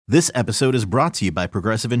This episode is brought to you by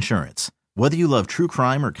Progressive Insurance. Whether you love true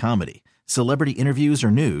crime or comedy, celebrity interviews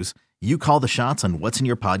or news, you call the shots on what's in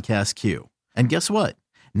your podcast queue. And guess what?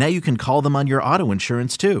 Now you can call them on your auto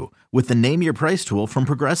insurance too with the Name Your Price tool from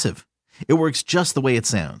Progressive. It works just the way it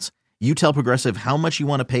sounds. You tell Progressive how much you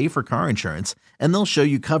want to pay for car insurance, and they'll show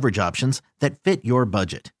you coverage options that fit your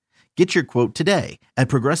budget. Get your quote today at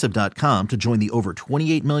Progressive.com to join the over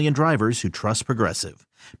 28 million drivers who trust Progressive.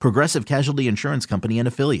 Progressive Casualty Insurance Company and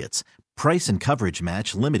Affiliates. Price and coverage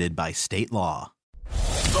match limited by state law.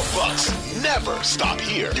 The Bucks never stop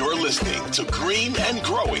here. You're listening to Green and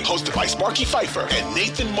Growing, hosted by Sparky Fifer and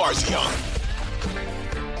Nathan Marzion.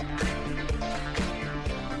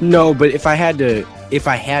 No, but if I had to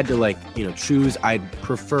choose, I'd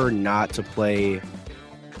prefer not to play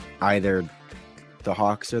either the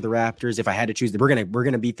Hawks or the Raptors. If I had to choose, we're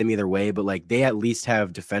gonna beat them either way, but like they at least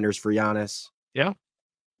have defenders for Giannis. Yeah.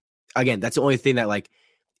 Again, that's the only thing that, like,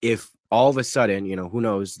 if all of a sudden, who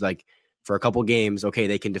knows, like for a couple games, okay,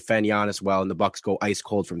 they can defend Giannis well and the Bucks go ice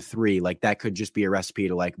cold from three, like that could just be a recipe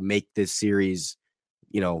to like make this series,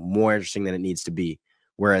 more interesting than it needs to be.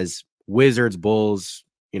 Whereas Wizards, Bulls,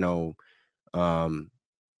 even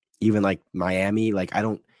like Miami, like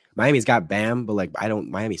Miami's got Bam, but like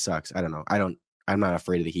Miami sucks. I'm not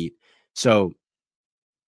afraid of the Heat. So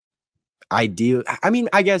I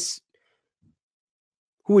guess,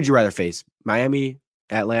 who would you rather face? Miami,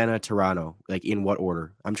 Atlanta, Toronto? Like in what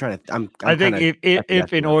order? I think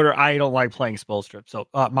if in order, I don't like playing Spoelstra. So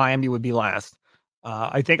Miami would be last.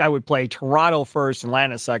 I think I would play Toronto first,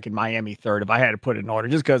 Atlanta second, Miami third if I had to put it in order,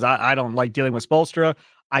 just because I don't like dealing with Spoelstra.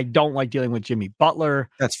 I don't like dealing with Jimmy Butler.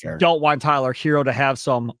 That's fair. Don't want Tyler Hero to have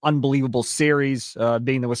some unbelievable series,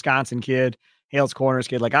 being the Wisconsin kid, Hales Corners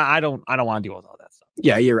kid. Like I don't want to deal with all that stuff.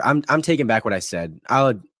 Yeah, I'm taking back what I said.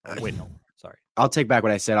 I'll take back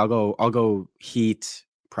what I said. I'll go Heat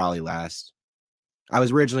probably last. I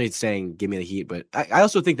was originally saying give me the Heat, but I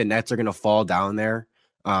also think the Nets are going to fall down there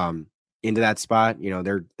into that spot.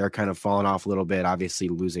 They're kind of falling off a little bit, obviously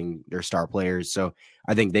losing their star players. So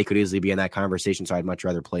I think they could easily be in that conversation. So I'd much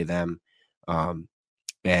rather play them.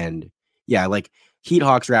 And yeah, like Heat,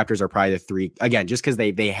 Hawks, Raptors are probably the three, again, just because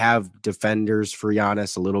they have defenders for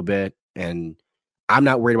Giannis a little bit. And I'm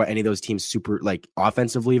not worried about any of those teams super like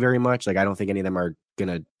offensively very much. Like I don't think any of them are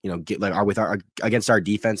gonna, get like against our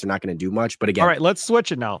defense. They're not gonna do much. But again, all right, let's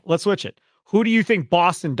switch it now. Who do you think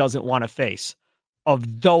Boston doesn't want to face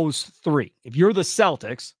of those three? If you're the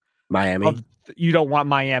Celtics, Miami, you don't want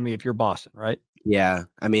Miami if you're Boston, right? Yeah,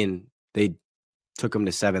 I mean they took them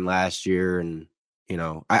to 7 last year, and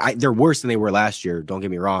they're worse than they were last year. Don't get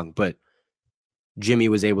me wrong, but Jimmy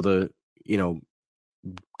was able to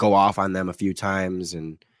go off on them a few times,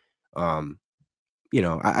 and I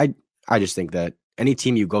just think that any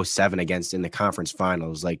team you go 7 against in the conference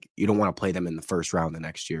finals, like you don't want to play them in the first round the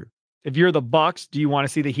next year. If you're the Bucks, do you want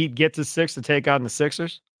to see the Heat get to 6 to take on the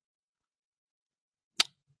Sixers?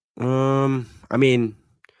 I mean,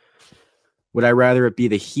 would I rather it be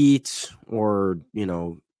the Heat or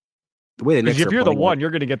the way the Knicks? Because if you're the one, it, you're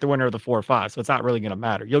going to get the winner of the 4 or 5, so it's not really going to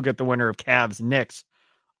matter. You'll get the winner of Cavs, Knicks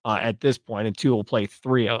at this point, and 2 will play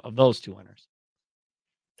 3 of those 2 winners.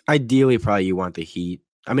 Ideally, probably you want the Heat.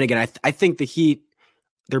 I mean, again, I think the Heat,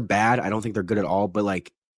 they're bad. I don't think they're good at all. But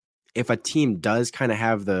like, if a team does kind of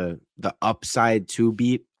have the upside to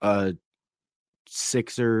beat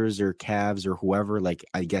Sixers or Cavs or whoever, like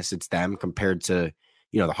I guess it's them compared to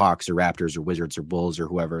the Hawks or Raptors or Wizards or Bulls or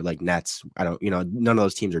whoever, like Nets. I don't, none of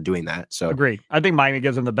those teams are doing that. So agree. I think Miami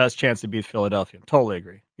gives them the best chance to beat Philadelphia. Totally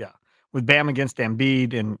agree. Yeah, with Bam against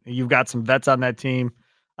Embiid, and you've got some vets on that team,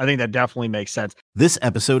 I think that definitely makes sense. This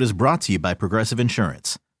episode is brought to you by Progressive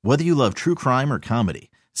Insurance. Whether you love true crime or comedy,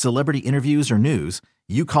 celebrity interviews or news,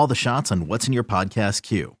 you call the shots on what's in your podcast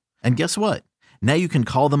queue. And guess what? Now you can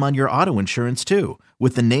call them on your auto insurance too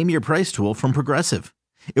with the Name Your Price tool from Progressive.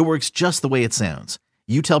 It works just the way it sounds.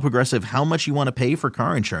 You tell Progressive how much you want to pay for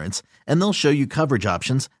car insurance, and they'll show you coverage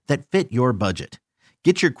options that fit your budget.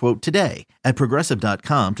 Get your quote today at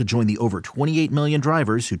Progressive.com to join the over 28 million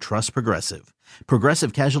drivers who trust Progressive.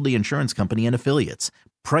 Progressive Casualty Insurance Company and Affiliates.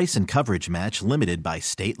 Price and coverage match limited by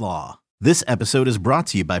state law. This episode is brought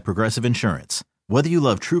to you by Progressive Insurance. Whether you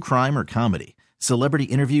love true crime or comedy, celebrity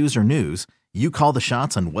interviews or news, you call the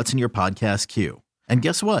shots on what's in your podcast queue. And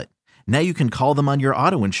guess what? Now you can call them on your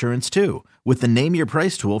auto insurance too with the Name Your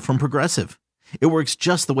Price tool from Progressive. It works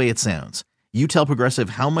just the way it sounds. You tell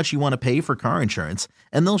Progressive how much you want to pay for car insurance,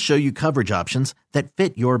 and they'll show you coverage options that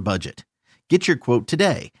fit your budget. Get your quote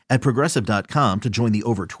today at Progressive.com to join the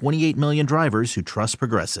over 28 million drivers who trust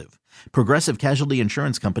Progressive. Progressive Casualty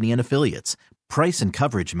Insurance Company and Affiliates. Price and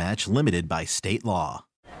coverage match limited by state law.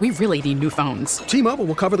 We really need new phones. T-Mobile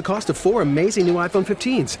will cover the cost of 4 amazing new iPhone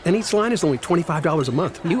 15s, and each line is only $25 a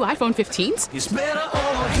month. New iPhone 15s? It's better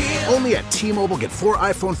over here. Only at T-Mobile, get 4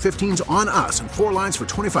 iPhone 15s on us and 4 lines for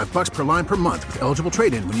 $25 per line per month with eligible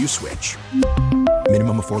trade-in when you switch.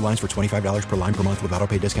 Minimum of 4 lines for $25 per line per month with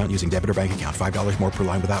autopay discount using debit or bank account. $5 more per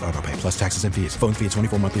line without autopay, plus taxes and fees. Phone fee at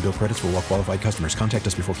 24 monthly bill credits for well-qualified customers. Contact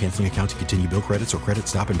us before canceling account to continue bill credits or credit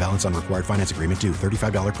stop and balance on required finance agreement due.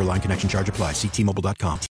 $35 per line connection charge applies. See T-Mobile.com.